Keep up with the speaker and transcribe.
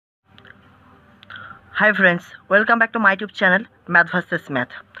Hi friends welcome back to my YouTube channel math versus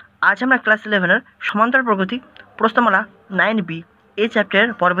math. आज আমরা class 11 এর সমান্তরাল প্রগতি প্রশ্নমালা 9B এই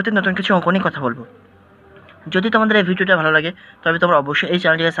চ্যাপ্টারের পরবর্তী নতুন কিছু অঙ্ক নিয়ে কথা বলবো। যদি তোমাদের এই ভিডিওটা ভালো লাগে তবে তোমরা অবশ্যই এই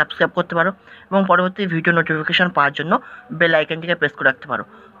চ্যানেলটিকে সাবস্ক্রাইব করতে পারো এবং পরবর্তী ভিডিও নোটিফিকেশন পাওয়ার জন্য বেল আইকনটিকে প্রেস করে রাখতে পারো।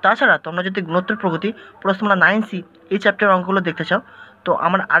 তাছাড়া তোমরা যদি গুণোত্তর প্রগতি প্রশ্নমালা 9C এই চ্যাপ্টারের অঙ্কগুলো দেখতে চাও তো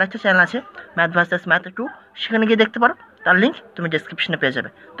আমার আরেকটা চ্যানেল আছে ম্যাথ ভার্সেস ম্যাথ 2, সেখানে গিয়ে দেখতে পারো। তার লিঙ্ক তুমি ডেসক্রিপশনে পেয়ে যাবে।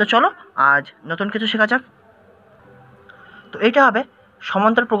 তো চলো আজ নতুন কিছু শেখা যাক। তো এটা হবে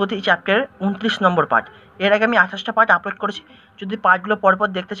সমান্তরাল প্রগতি চ্যাপ্টারের 29 নম্বর পার্ট। এর আগে আমি 28টা পার্ট আপলোড করেছি। যদি পার্টগুলো পরপর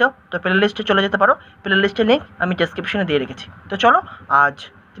দেখতে চাও তো প্লে লিস্টে চলে যেতে পারো। প্লে লিস্টের লিঙ্ক আমি ডেসক্রিপশনে দিয়ে রেখেছি। তো চলো আজ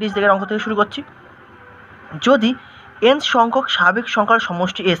 30 দিকের অঙ্ক থেকে শুরু করছি। যদি n সংখ্যক স্বাভাবিক সংখ্যার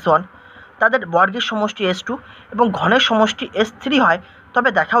সমষ্টি S1, তাদের বর্গের সমষ্টি S2 এবং ঘনের সমষ্টি S3 হয়, তবে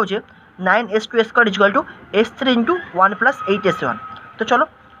দেখাও যে 9S2 square equal to S3 into 1 plus 8S1। তো চলো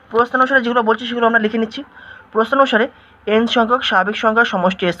প্রশ্ন অনুসারে যেগুলো বলছি সেগুলো আমরা লিখে নিচ্ছি। প্রশ্ন অনুসারে n সংখ্যক স্বাভাবিক সংখ্যার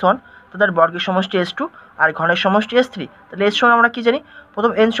সমষ্টি S1, তাদের বর্গের সমষ্টি S2 আর ঘনের সমষ্টি S3। তাহলে S1 আমরা কি জানি?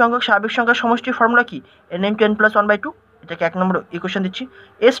 প্রথম n সংখ্যক স্বাভাবিক সংখ্যার সমষ্টির ফর্মুলা কি? n into n plus 1/2। এটাকে 1 নম্বর ইকুয়েশন দিচ্ছি।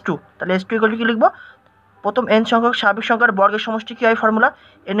 S2, তাহলে S2 ইকুয়াল টু কি লিখবো? প্রথম n সংখ্যক স্বাভাবিক সংখ্যার বর্গের সমষ্টি কী হয়? Formula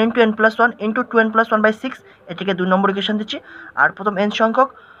n into n plus 1 into 2n plus 1/6। এটাকে 2 নম্বর ইকুয়েশন দিচ্ছি। আর প্রথম n সংখ্যক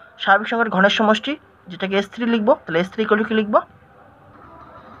স্বাভাবিক সংখ্যার ঘনের সমষ্টি, যেটাকে S3 লিখবো, তাহলে S3 ইকুয়াল টু কি লিখবো?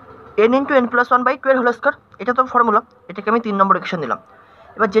 n into n plus 1/12 whole square. এটা তো ফর্মুলা, এটাকে আমি 3 নম্বর ইকুয়েশন দিলাম।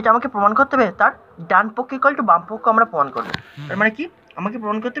 এবার যেটা আমাকে প্রমাণ করতে হবে তার ডান পক্ষ ইকুয়াল টু বাম পক্ষ আমরা প্রমাণ করবো। তার মানে কি? আমাকে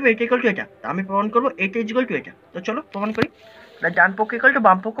প্রমাণ করতে হবে এটা ইকুয়াল টু এটা, আমি প্রমাণ করবো এটা ইকুয়াল টু এটা। তো চলো প্রমাণ করি। ডান পক্ষ ইকুয়াল টু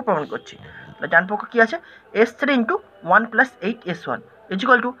বাম পক্ষ প্রমাণ করছি। ডান পক্ষ কি আছে? S3 into 1 plus 8S1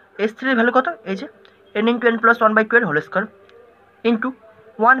 equal to S3 এর ভ্যালু কত? এই যে n into n plus 1/12 whole square into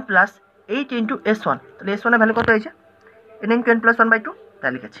 1 plus 8 into S1। তাহলে S1 এর ভ্যালু কত? এই যে n ইন্টু n প্লাস 1/2,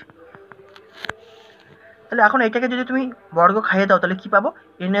 তাই লিখেছি। তাহলে এখন এটাকে যদি তুমি বর্গ খাইয়ে দাও তাহলে কি পাবো?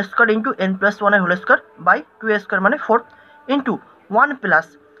 n square into n plus 1 এর হোল স্কোয়ার বাই 2 স্কোয়ার মানে 4 ইন্টু 1 প্লাস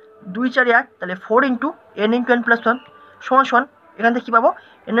 2 4 8, তাহলে 4 into n into n plus 1 সমান সমান এখান থেকে কী পাবো?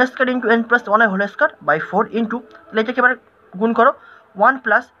 n square into n plus 1 এর হোল স্কোয়ার বাই 4 ইন্টু, তাহলে এটাকে এবার গুণ করো 1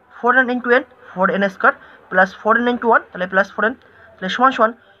 plus 4n into n, 4n square plus 4n into 1, তাহলে প্লাস 4n, তাহলে সমান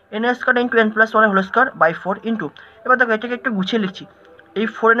সমান n square into n plus 1 এর হোল স্কোয়ার বাই 4 ইন্টু, এবার দেখো এটাকে একটু গুছিয়ে লিখছি। এই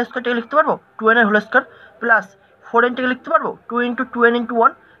 4n স্কোয়ারটাকে লিখতে পারবো 2n এর হোল স্কোয়ার প্লাস 4nটাকে লিখতে পারবো 2 ইন্টু 2n ইন্টু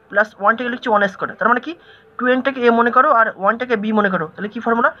 1 প্লাস 1টাকে লিখছি 1 স্কোয়ার। তার মানে কি? 2nটাকে a মনে করো আর 1টাকে b মনে করো। তাহলে কি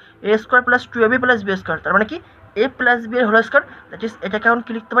formula? a square plus 2ab plus b square. তার মানে কি? a প্লাস b এর হোল স্কোয়ার, দ্যাট ইজ এটাকে এখন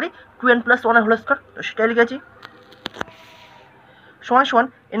কি লিখতে পারি? 2n প্লাস 1 এর হোল স্কোয়ার। তো সেটাই লিখেছি সমান সমান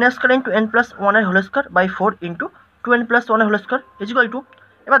n square into n plus 1 এর whole square by 4 into 2n plus 1 এর হোল স্কোয়ার ইকুয়াল টু,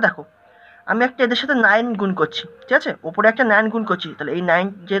 এবার দেখো আমি একটা এদের সাথে 9 গুণ করছি, ঠিক আছে? ওপরে একটা 9 গুণ করছি, তাহলে এই 9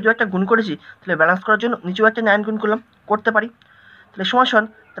 যেহেতু একটা গুণ করেছি তাহলে ব্যালেন্স করার জন্য নিচেও একটা 9 গুণ করলাম, করতে পারি। তাহলে সমান সমান,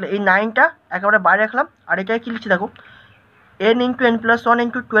 তাহলে এই 9টা একেবারে বাইরে রাখলাম আর এটাকে কী লিখছি দেখো n into n plus 1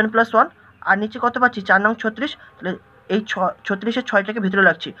 into 2n plus 1, আর নিচে কত পাচ্ছি? 4 নং 36। তাহলে এই 36-এর 6টাকে ভিতরে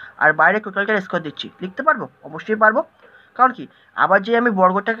রাখছি আর বাইরে টোটালটার স্কোয়ার দিচ্ছি। লিখতে পারবো? অবশ্যই পারবো। কারণ কি? আবার যে আমি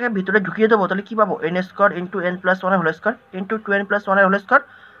বর্গটাকে ভিতরে ঢুকিয়ে দেবো তাহলে কী পাবো? n square into n plus 1 এর whole square into 2n plus 1 এর হোল স্কোয়ার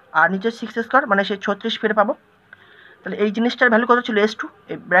আর নিচে 6 স্কোয়ার মানে সেই 36 ফিরে পাবো। তাহলে এই জিনিসটার ভ্যালু কত ছিল? S2।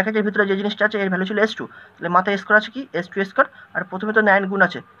 এই ব্র্যাকেটের ভিতরে যে জিনিসটা আছে এর ভ্যালু ছিল S2। তাহলে মাথায় স্কোয়ার আছে কি? S2 স্কোয়ার, আর প্রথমে তো 9 গুণ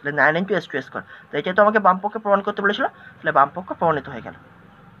আছে, তাহলে 9 ইন্টু S2 স্কোয়ার। তো এটা তো আমাকে বাম পক্ষে প্রমাণ করতে বলেছিল, তাহলে বাম পক্ষ প্রমাণিত হয়ে গেল।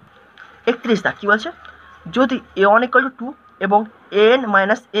 31 দা কী বলছে? যদি a1 ইকুয়াল টু 2 এবং an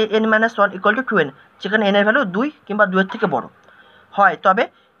minus an minus 1 equal to 2n, যেখানে n এর ভ্যালু 2 কিংবা 2 এর থেকে বড় হয়, তবে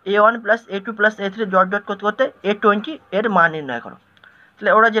a1 plus a2 plus a3 dot dot করতে করতে a20 এর মান নির্ণয় করো।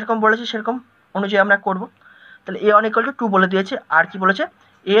 তাহলে ওরা যেরকম বলেছে সেরকম অনুযায়ী আমরা করব। তাহলে a1 ইকুয়াল টু 2 বলে দিয়েছে, আর কি বলেছে?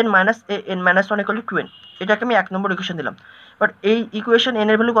 an minus an minus 1 equal to 2n। এটাকে আমি 1 নম্বর ইকুয়েশন দিলাম। বাট এই ইকুয়েশন n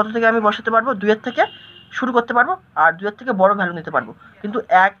এর ভ্যালু কত থেকে আমি বসাতে পারবো? 2 এর থেকে শুরু করতে পারবো আর 2 এর থেকে বড় ভ্যালু নিতে পারবো, কিন্তু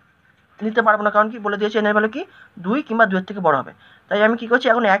 1 নিতে পারবো না। কারণ কি? বলে দিয়েছে n এর ভ্যালু কি? 2 কিংবা 2 এর থেকে বড় হবে। তাই আমি কি করছি?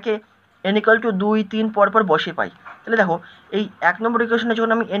 এখন 1-এ n ইকুয়াল টু 2 3 পর পর বসে পাই। তাহলে দেখো এই 1 নম্বর ইকুয়েশনে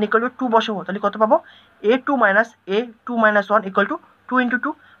যখন আমি n ইকুয়াল টু 2 বসাবো তাহলে কত পাবো? a2 minus a2 minus 1 equal to 2 into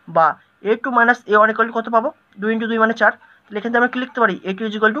 2, বা a2 minus a1 equal to কত পাবো? 2 ইন্টু 2 মানে 4। তাহলে এখান থেকে আমরা কি লিখতে পারি? a2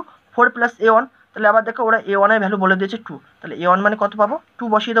 equal to 4 plus a1। তাহলে আবার দেখো ওরা a1 এর ভ্যালু বলে দিয়েছে 2, তাহলে a1 মানে কত পাবো? 2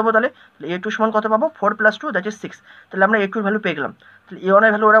 বসিয়ে দেবো। তাহলে a2 সমান কত পাবো? 4 প্লাস 2 দ্যাট ইজ 6। তাহলে আমরা a2 এর ভ্যালু পেয়ে গেলাম। তাহলে a1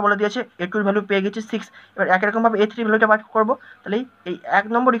 এর ভ্যালু ওরা বলে দিয়েছে, a2 এর ভ্যালু পেয়ে গেছি 6। এবার একই রকমভাবে a3 ভ্যালুটা বার করবো। তাহলে এই 1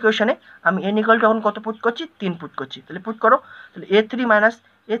 নম্বর ইকুয়েশনে আমি n ইকুয়াল টু এখন কত পুট করছি? 3 পুট করছি। তাহলে পুট করো, তাহলে a3 minus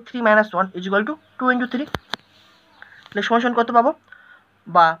 1 is equal to 2 into 3। তাহলে সমান কত পাবো?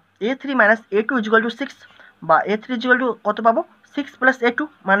 বা a3 minus a2 is equal to 6, বা a3 ইজ ইকুয়াল টু কত পাবো? 6 প্লাস A2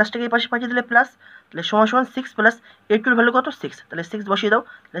 মাইনাসটাকে এই পাশে পাঠিয়ে দিলে প্লাস, তাহলে সমান সমান 6 প্লাস A2 এর ভ্যালু কত 6, তাহলে 6 বসিয়ে দাও,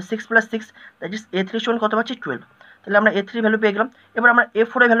 তাহলে 6 প্লাস 6 দ্যাট ইজ A3 সমান কত পাচ্ছি 12, তাহলে আমরা A3 ভ্যালু পেয়ে গেলাম। এবার আমরা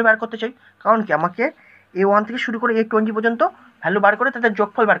A4 এর ভ্যালু বার করতে চাই, কারণ কি আমাকে A1 থেকে শুরু করে A20 পর্যন্ত ভ্যালু বার করে তাদের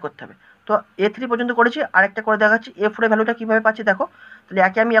যোগফল বার করতে হবে। তো A3 পর্যন্ত করেছি, আরেকটা করে দেখাচ্ছি A4 এর ভ্যালুটা কীভাবে পাচ্ছি দেখো। তাহলে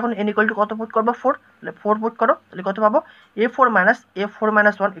একে আমি এখন n ইকুয়াল টু কত পুট করবো 4, তাহলে 4 পুট করো, তাহলে কত পাবো A4 minus A4 -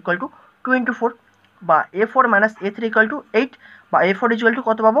 1 equal to 2 × 4, বা A4 minus A3 equal to 8, বা A4 ইকুয়াল টু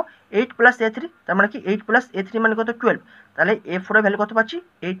কত পাবো 8 প্লাস A3, তার মানে কি 8 প্লাস A3 মানে কত 12, তাহলে A4 এর ভ্যালু কত পাচ্ছি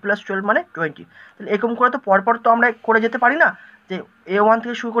 8 প্লাস 12 মানে 20। তাহলে এরকম করে তো পরপর তো আমরা করে যেতে পারি না, যে A1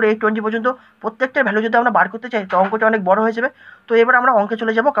 থেকে শুরু করে A20 পর্যন্ত প্রত্যেকটা ভ্যালু যদি আমরা বার করতে চাই তো অঙ্কটা অনেক বড় হয়ে যাবে। তো এবার আমরা অঙ্কে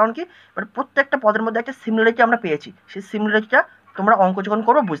চলে যাব, কারণ কি এবার প্রত্যেকটা পদের মধ্যে একটা সিমিলারিটি আমরা পেয়েছি, সেই সিমিলারিটিটা তোমরা অঙ্ক যখন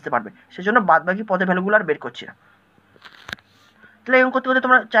করবো বুঝতে পারবে, সেজন্য বাদবাকি পদের ভ্যালুগুলো আর বের করছি না। তাহলে এরকম করতে করতে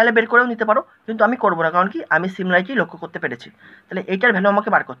তোমরা চাইলে বের করেও নিতে পারো, কিন্তু আমি করবো না, কারণ কি আমি সিমিলারিটি লক্ষ্য করতে পেরেছি। তাহলে এইটার ভ্যালু আমাকে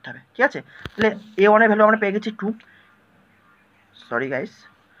বার করতে হবে, ঠিক আছে। তাহলে A1 এর ভ্যালু আমরা পেয়ে গেছি 2, সরি গাইস,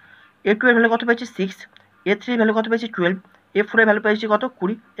 A2 এর ভ্যালু কত পেয়েছি 6, A3 এর ভ্যালু কত পেয়েছি 12, A4 এর ভ্যালু পেয়েছি কত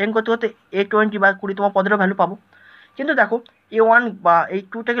 20, এরকম করতে করতে A20 বা 20 তোমার পদেরও ভ্যালু পাবো। কিন্তু দেখো A1 বা এই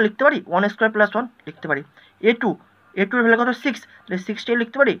 2টাকে লিখতে পারি 1² + 1 লিখতে পারি, A2 এর ভ্যালু কত 6, তাহলে 6টাকে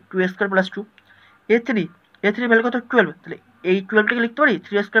লিখতে পারি 2² + 2, A3 এর ভ্যালু কত 12, তাহলে এই 12টাকে লিখতে পারি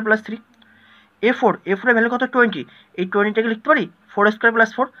 3² + 3, A4 এর ভ্যালু কত 20, এই 20টাকে লিখতে পারি 4²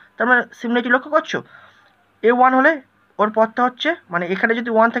 + 4। তার মানে সিমিলারিটি লক্ষ্য করছো, A1 হলে ওর পদটা হচ্ছে, মানে এখানে যদি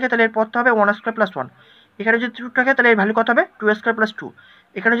 1 থাকে তাহলে এর পদটা হবে 1² + 1, এখানে যদি 2 থাকে তাহলে এর ভ্যালু কত হবে 2² + 2,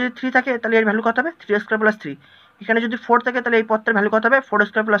 এখানে যদি 3 থাকে তাহলে এর ভ্যালু কত হবে 3² + 3, এখানে যদি 4 থাকে তাহলে এই পদটার ভ্যালু কত হবে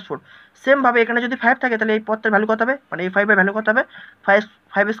 4² + 4। সেমভাবে এখানে যদি 5 থাকে তাহলে এই পদটার ভ্যালু কত হবে, মানে এই 5 এর ভ্যালু কত হবে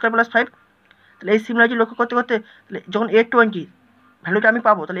 5² + 5। তাহলে এই সিমিলারিটি লক্ষ্য করতে করতে তাহলে যখন A20 ভ্যালুটা আমি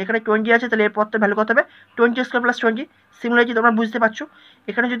পাবো, তাহলে এখানে 20 আছে, তাহলে এর পদটার ভ্যালু কত হবে 20² + 20। সিমিলারিটি তোমরা বুঝতে পারছো,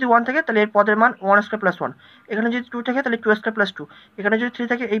 এখানে যদি 1 থাকে তাহলে এর পদের মান 1² + 1, এখানে যদি 2 থাকে তাহলে 2² + 2, এখানে যদি 3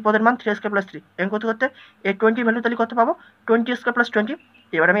 থাকে এই পদের মান 3² + 3। এরকম করতে করতে A20 ভ্যালু তাহলে কত পাবো 20² + 20।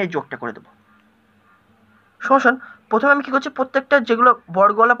 এবার আমি এই যোগটা করে দেবো। শোন, প্রথমে আমি কী করছি, প্রত্যেকটা যেগুলো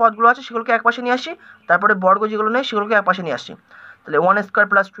বর্গওয়ালা পদগুলো আছে সেগুলোকে এক পাশে নিয়ে আসছি, তারপরে বর্গ যেগুলো নেই সেগুলোকে এক পাশে নিয়ে আসছি। তাহলে 1²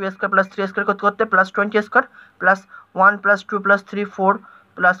 + 2² + 3² করতে করতে +20² প্লাস 1 + 2 + 3 4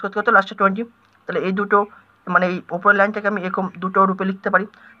 প্লাস করতে করতে লাস্টে 20। তাহলে এই দুটো, মানে এই ওপরের লাইনটাকে আমি এরকম দুটো রূপে লিখতে পারি।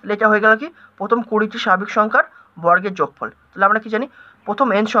 তাহলে এটা হয়ে গেল কি প্রথম 20টি স্বাভাবিক সংখ্যার বর্গের যোগফল। তাহলে আমরা কি জানি, প্রথম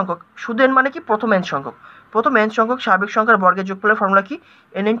n সংখ্যক, শুধু n মানে কি প্রথম n সংখ্যক, প্রথম n সংখ্যক স্বাভাবিক সংখ্যার বর্গের যোগফলের ফর্মুলা কি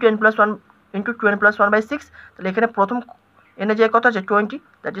n × n + 1 × 2n + 1/6। তাহলে এখানে প্রথম n এর জায়গায় কত আছে 20,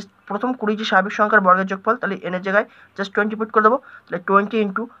 দ্যাট ইজ প্রথম 20টি স্বাভাবিক সংখ্যার বর্গের যোগফল, তাহলে n এর জায়গায় জাস্ট 20 পুট করে দেবো। তাহলে 20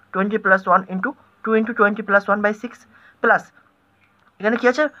 × 20 + 1 × 2 × 20 + 1/6 প্লাস এখানে কি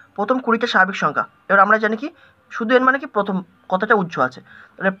আছে প্রথম 20টা স্বাভাবিক সংখ্যা। এবার আমরা জানি কি শুধু n মানে কি প্রথম কতটা উজ্জ্ব আছে,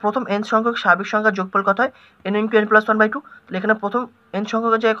 তাহলে প্রথম n সংখ্যক স্বাভাবিক সংখ্যার যোগফল কত হয় n × n + 1/2। তাহলে এখানে প্রথম n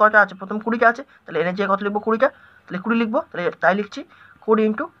সংখ্যকের জায়গায় কটা আছে, প্রথম 20টা আছে, তাহলে n এর জায়গায় কত লিখবো 20টা, তাহলে 20 লিখবো, তাহলে তাই লিখছি 20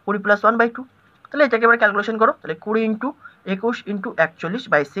 × 20 + 1/2। তাহলে এটাকে এবার ক্যালকুলেশন করো, তাহলে 20 × 21 ×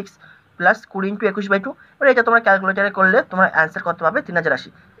 41/6 প্লাস 20 × 21/2। এবার এটা তোমরা ক্যালকুলেটারে করলে তোমরা অ্যান্সার কত পাবে 3080।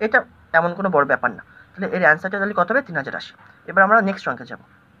 এটা এমন কোনো বড় ব্যাপার না, তাহলে এর অ্যান্সারটা তাহলে কত হবে 3080। এবার আমরা নেক্সট অঙ্কে যাব।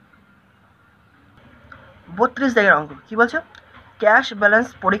 32 দাগের অঙ্ক কী বলছে, ক্যাশ ব্যালেন্স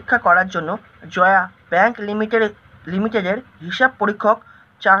পরীক্ষা করার জন্য জয়া ব্যাংক লিমিটেডের হিসাব পরীক্ষক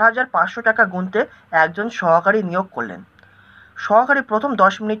 4500 টাকা গুনতে একজন সহকারী নিয়োগ করলেন। সহকারী প্রথম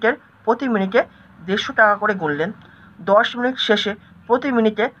 10 মিনিটের প্রতি মিনিটে 150 টাকা করে গুনলেন। 10 মিনিট শেষে প্রতি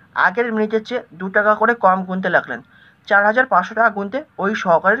মিনিটে আগের মিনিটের চেয়ে 2 টাকা করে কম গুনতে লাগলেন। 4500 টাকা গুনতে ওই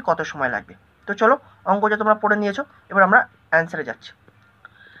সহকারীর কত সময় লাগবে? তো চলো অঙ্কটা তোমরা পড়ে নিয়েছো, এবার আমরা অ্যান্সারে যাচ্ছি।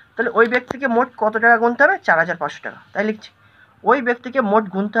 তাহলে ওই ব্যক্তিকে মোট কত টাকা গুনতে হবে 4500 টাকা, তাই লিখছি ওই ব্যক্তিকে মোট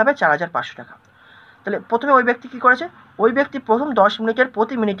গুনতে হবে 4500 টাকা। তাহলে প্রথমে ওই ব্যক্তি কী করেছে, ওই ব্যক্তি প্রথম 10 মিনিটের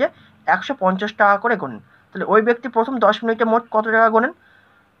প্রতি মিনিটে 150 টাকা করে গোনেন। তাহলে ওই ব্যক্তি প্রথম 10 মিনিটে মোট কত টাকা গোনেন,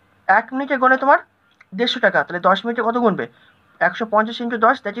 1 মিনিটে গোনে তোমার 150 টাকা, তাহলে 10 মিনিটে কত গুনবে 150 ×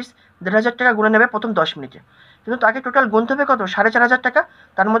 10 দ্যাট ইজ 1500 টাকা গুনে নেবে প্রথম 10 মিনিটে। কিন্তু তাকে টোটাল গুনতে হবে কত 4500 টাকা,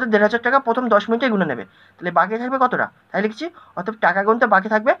 তার মধ্যে 1500 টাকা প্রথম 10 মিনিটে গুনে নেবে, তাহলে বাকি থাকবে কতটা, তাই লিখছি অর্থাৎ টাকা গুনতে বাকি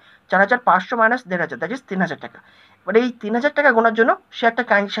থাকবে 4500 - 1500 দ্যাট ইজ 3000 টাকা। এবার এই 3000 টাকা গোনার জন্য সে একটা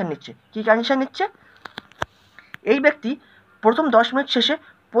কন্ডিশন নিচ্ছে, কী কন্ডিশন নিচ্ছে, এই ব্যক্তি প্রথম 10 মিনিট শেষে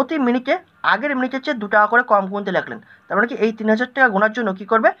প্রতি মিনিটে আগের মিনিটের চেয়ে 2 টাকা করে কম গুনতে লাগলেন। তার মানে কি এই 3000 টাকা গোনার জন্য কী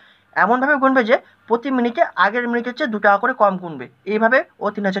করবে, এমনভাবে গুনবে যে প্রতি মিনিটে আগের মিনিটের চেয়ে 2 টাকা করে কম গুনবে, এইভাবে ও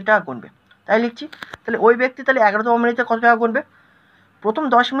 3000 টাকা গুনবে, তাই লিখছি। তাহলে ওই ব্যক্তি তাহলে 11তম মিনিটে কত টাকা গুনবে, প্রথম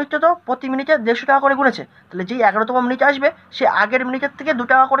 10 মিনিটে তো প্রতি মিনিটে 150 টাকা করে গুনেছে, তাহলে যেই 11তম মিনিট আসবে সে আগের মিনিটের থেকে 2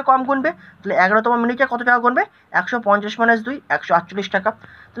 টাকা করে কম গুনবে। তাহলে 11তম মিনিটে কত টাকা গুনবে? 150 মাইনাস 2 148 টাকা।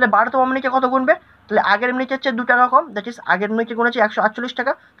 তাহলে 12তম মিনিটে কত গুনবে? তাহলে আগের মিনিটের চেয়ে 2 টাকা কম, দ্যাট ইজ আগের মিনিটে গুনেছে 148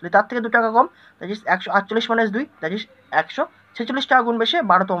 টাকা, তাহলে তার থেকে 2 টাকা কম, that is 148 minus 2 that is 146 টাকা গুনবে সে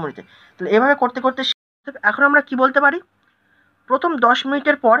 12তম মিনিটে। তাহলে এভাবে করতে করতে এখন আমরা কি বলতে পারি? প্রথম 10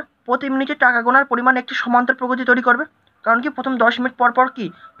 মিনিটের পর প্রতি মিনিটে টাকা গোনার পরিমাণ একটি সমান্তর প্রগতি তৈরি করবে। কারণ কি প্রথম 10 মিনিট পর পর কি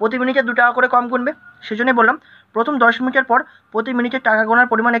প্রতি মিনিটে 2 টাকা করে কম গুনবে, সেজন্যই বললাম প্রথম 10 মিনিটের পর প্রতি মিনিটে টাকা গোনার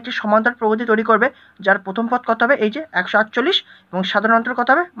পরিমাণ একটি সমান্তর প্রগতি তৈরি করবে, যার প্রথম পদ কত হবে? এই যে 148 এবং সাধারণ অন্তর কত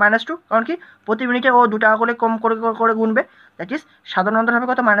হবে? -2। কারণ কি প্রতি মিনিটে ও 2 টাকা করে কম করে করে গুনবে, দ্যাট ইজ সাধারণ অন্তর হবে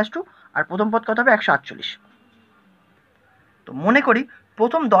কত? -2 আর প্রথম পদ কত হবে? 148। তো মনে করি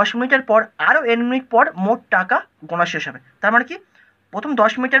প্রথম 10 মিনিটের পর আরও n মিনিট পর মোট টাকা গোনা শেষ হবে। তার মানে কি প্রথম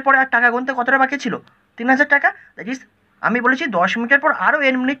 10 মিনিটের পরে আর টাকা গুনতে কতটা বাকি ছিল? 3000 টাকা। দ্যাট ইজ আমি বলেছি 10 মিনিটের পর আরও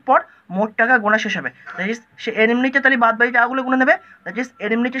n মিনিট পর মোট টাকা গোনা শেষ হবে। দ্যাট ইজ সে n মিনিটে তাহলে বাদ বাকি টাকাগুলো গুনে নেবে। দ্যাট ইজ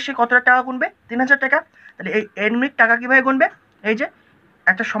n মিনিটে সে কতটা টাকা গুনবে? 3000 টাকা। তাহলে এই n মিনিট টাকা কীভাবে গুনবে? এই যে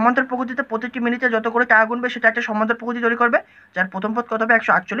একটা সমান্তর প্রগতিতে প্রতিটি মিনিটে যত করে টাকা গুনবে সেটা একটা সমান্তর প্রগতি তৈরি করবে, যার প্রথম পদ কত হবে?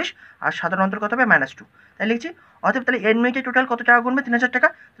 148 আর সাধারণ অন্তর কত হবে? -2। তাই লিখছি অতএব তাহলে n মিনিটে টোটাল কত টাকা গুনবে? 3000 টাকা।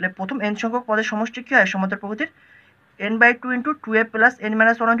 তাহলে প্রথম n সংখ্যক পদের সমষ্টি কী হয় সমান্তর প্রগতির? n/2 into 2a plus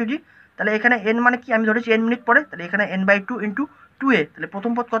n-1 into g। তাহলে এখানে n মানে কি আমি ধরেছি n মিনিট পরে, তাহলে এখানে n/2 ইন্টু 2a, তাহলে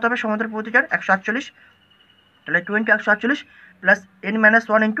প্রথম পদ কত হবে সমান্তর প্রগতিটার? 148। তাহলে 2 ইন্টু 148 প্লাস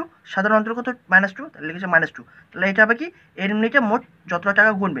n-1 ইন্টু সাধারণ অন্তর কত? -2, তাহলে লিখেছে -2। তাহলে এটা হবে কি n মিনিটে মোট যতটা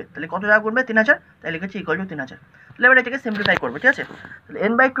টাকা গুনবে, তাহলে কত টাকা গুনবে? 3000, তাই লিখেছি ইকুয়াল টু 3000। তাহলে এবার এটাকে সিম্পলিফাই করবে, ঠিক আছে? তাহলে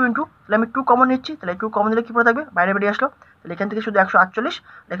n/2 ইন্টু, তাহলে আমি 2 কমন নিচ্ছি, তাহলে 2 কমন দিলে কী পড়ে থাকবে? বাইরে বেরিয়ে আসলো। তাহলে এখান থেকে শুধু 148,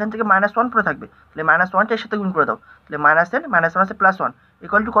 এখান থেকে -1 পড়ে থাকবে, তাহলে -1টা এর সাথে গুণ করে দাও, তাহলে -n -1 আছে +1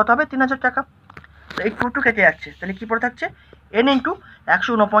 ইকুয়াল টু কত হবে? 3000 টাকা। এই 2 কেটে যাচ্ছে, তাহলে কী পড়ে থাকছে? n into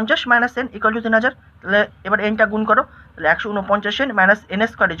 149 minus n equal to 3000। তাহলে এবার nটা গুণ করো, তাহলে 149 n minus n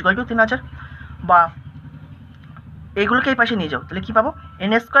square equal to 3000, বা এইগুলোকে এই পাশে নিয়ে যাও, তাহলে কী পাবো?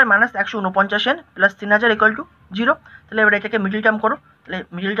 n square minus 149 n plus 3000 equal to 0। তাহলে এবার এটাকে মিডল টার্ম করো, তাহলে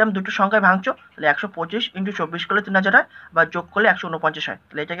মিডল টার্ম দুটো সংখ্যায় ভাঙছো, তাহলে 125 ইন্টু 24 করলে 3000 হয়, বা যোগ করলে 149 হয়।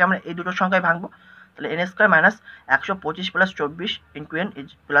 তাহলে এটাকে আমরা এই দুটো সংখ্যায় ভাঙবো, তাহলে n square minus 125 plus 24 into n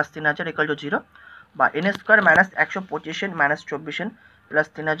plus 3000 equal to 0, বা n square minus 125 n minus 24 n plus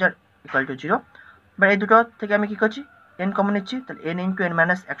 3000 equal to 0। এবার এই দুটো থেকে আমি কী করছি? n কমন নিচ্ছি, তাহলে n ইন্টু n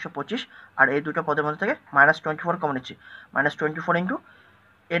মাইনাস 125, আর এই দুটো পদের মধ্যে থেকে -24 কমন নিচ্ছি, -24 into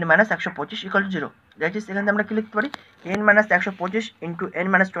n minus 125 equal to 0। That is এখান থেকে আমরা কী লিখতে পারি? n minus 125 into n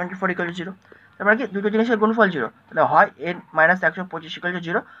minus 24 equal to 0। তারপরে কি দুটো জিনিসের গুণফল 0, তাহলে হয় n মাইনাস 125 ইকুয়াল টু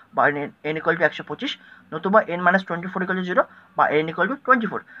 0 বা n ইকুয়াল টু 125, নতুবা n মাইনাস 24 ইকুয়াল টু 0 বা n ইকুয়াল টু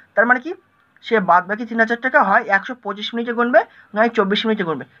 24। তার মানে কি সে বাদ বাকি 3000 টাকা হয় 125 মিনিটে গুনবে, নয় 24 মিনিটে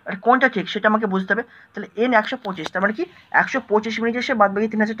গুনবে, আর কোনটা ঠিক সেটা আমাকে বুঝতে হবে। তাহলে n 125, তার মানে কি 125 মিনিটে সে বাদ বাকি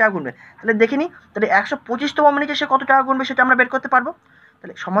 3000 টাকা গুনবে। তাহলে দেখে নিই, তাহলে 125তম মিনিটে সে কত টাকা গুনবে সেটা আমরা বের করতে পারবো।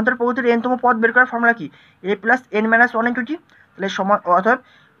 তাহলে সমান্তর প্রগতির nতম পদ বের করার ফর্মুলা কি? a plus n-1 into g। তাহলে অর্থাৎ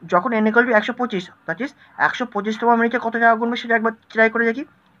যখন n equal to 125, that is 125তম মিনিটে কত টাকা গুনবে সেটা একবার ট্রাই করে দেখি।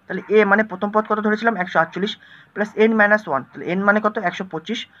 তাহলে a মানে প্রথম পদ কত ধরেছিলাম? 148 প্লাস n-1, তাহলে n মানে কত?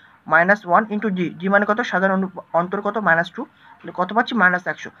 125 -1 ইন্টু জি মানে কত? সাধারণ অন্তর কত? -2, তাহলে কত পাচ্ছি?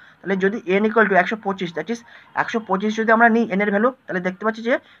 -100। তাহলে যদি n equal to 125, that is 125 যদি আমরা নিই n এর ভ্যালু, তাহলে দেখতে পাচ্ছি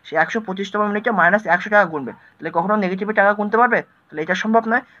যে সে 125তম মিনিটে -100 টাকা গুনবে। তাহলে কখনো নেগেটিভে টাকা গুনতে পারবে? তাহলে এটা সম্ভব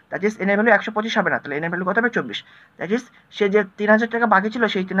নয়, দ্যাট ইজ n এর ভ্যালু 125 হবে না, তাহলে n এর ভ্যালু কত হবে? 24। দ্যাট ইজ সে যে 3000 টাকা বাকি ছিল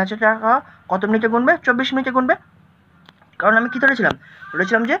সেই 3000 টাকা কত মিনিটে গুনবে? 24 মিনিটে গুনবে। কারণ আমি কী ধরেছিলাম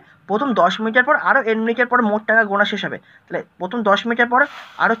যে প্রথম 10 মিনিটের পর আরও n মিনিটের পর মোট টাকা গোনা শেষ হবে। তাহলে প্রথম 10 মিনিটের পর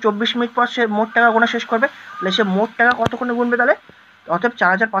আরও 24 মিনিট পর সে মোট টাকা গোনা শেষ করবে, তাহলে সে মোট টাকা কতক্ষণে গুনবে? তাহলে অর্থাৎ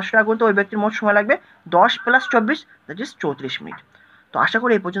 4500 টাকা গুনতে ওই ব্যক্তির মোট সময় লাগবে 10 প্লাস 24, দ্যাট ইজ 34 মিনিট। তো আশা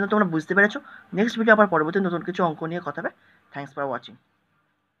করি এই পর্যন্ত তোমরা বুঝতে পেরেছো। নেক্সট ভিডিও আবার পরবর্তী নতুন কিছু অঙ্ক নিয়ে কথা হবে। Thanks for watching.